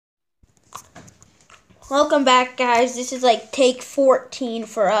Welcome back, guys. This is like take 14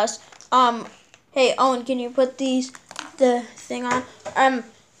 for us. Hey Owen, can you put the thing on?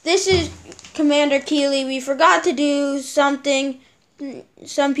 This is Commander Keeley. We forgot to do something.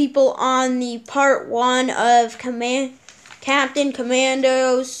 Some people on the part 1 of Captain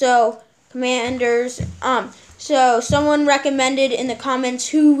Commandos. So commanders. So someone recommended in the comments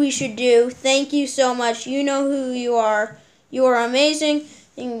who we should do. Thank you so much. You know who you are. You are amazing.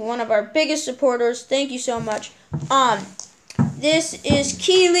 One of our biggest supporters. Thank you so much. This is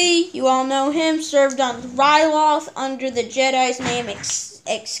Keeley. You all know him. Served on Ryloth under the Jedi's name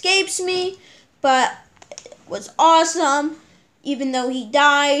escapes me, but was awesome. Even though he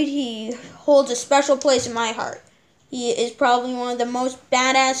died, he holds a special place in my heart. He is probably one of the most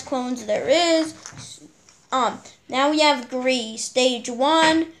badass clones there is. Now we have Gree, stage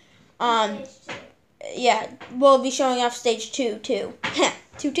 1. Yeah, we'll be showing off stage 2 too.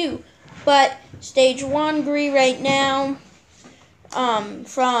 2. But stage 1 Gree right now,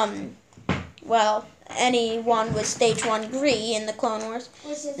 from, well, anyone with stage 1 Gree in the Clone Wars.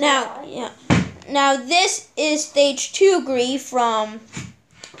 Now this is stage 2 Gree from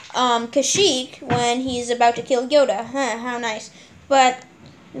Kashyyyk when he's about to kill Yoda. How nice. But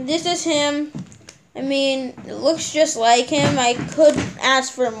this is him. I mean, it looks just like him. I couldn't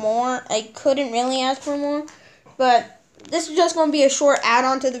ask for more. I couldn't really ask for more. But this is just going to be a short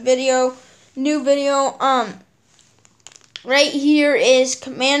add-on to the video. New video. Right here is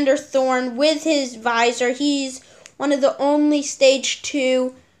Commander Thorn with his visor. He's one of the only stage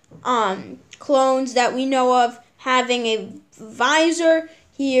 2 clones that we know of having a visor.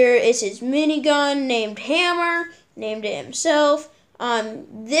 Here is his minigun named Hammer. Named it himself.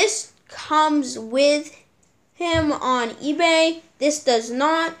 This comes with him on eBay. This does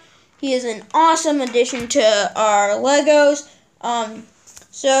not. He is an awesome addition to our Legos.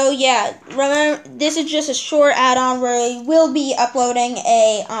 So yeah, remember, this is just a short add-on where we will be uploading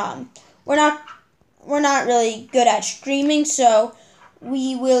a we're not really good at streaming, so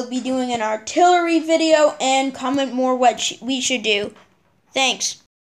we will be doing an artillery video, and comment more what we should do. Thanks.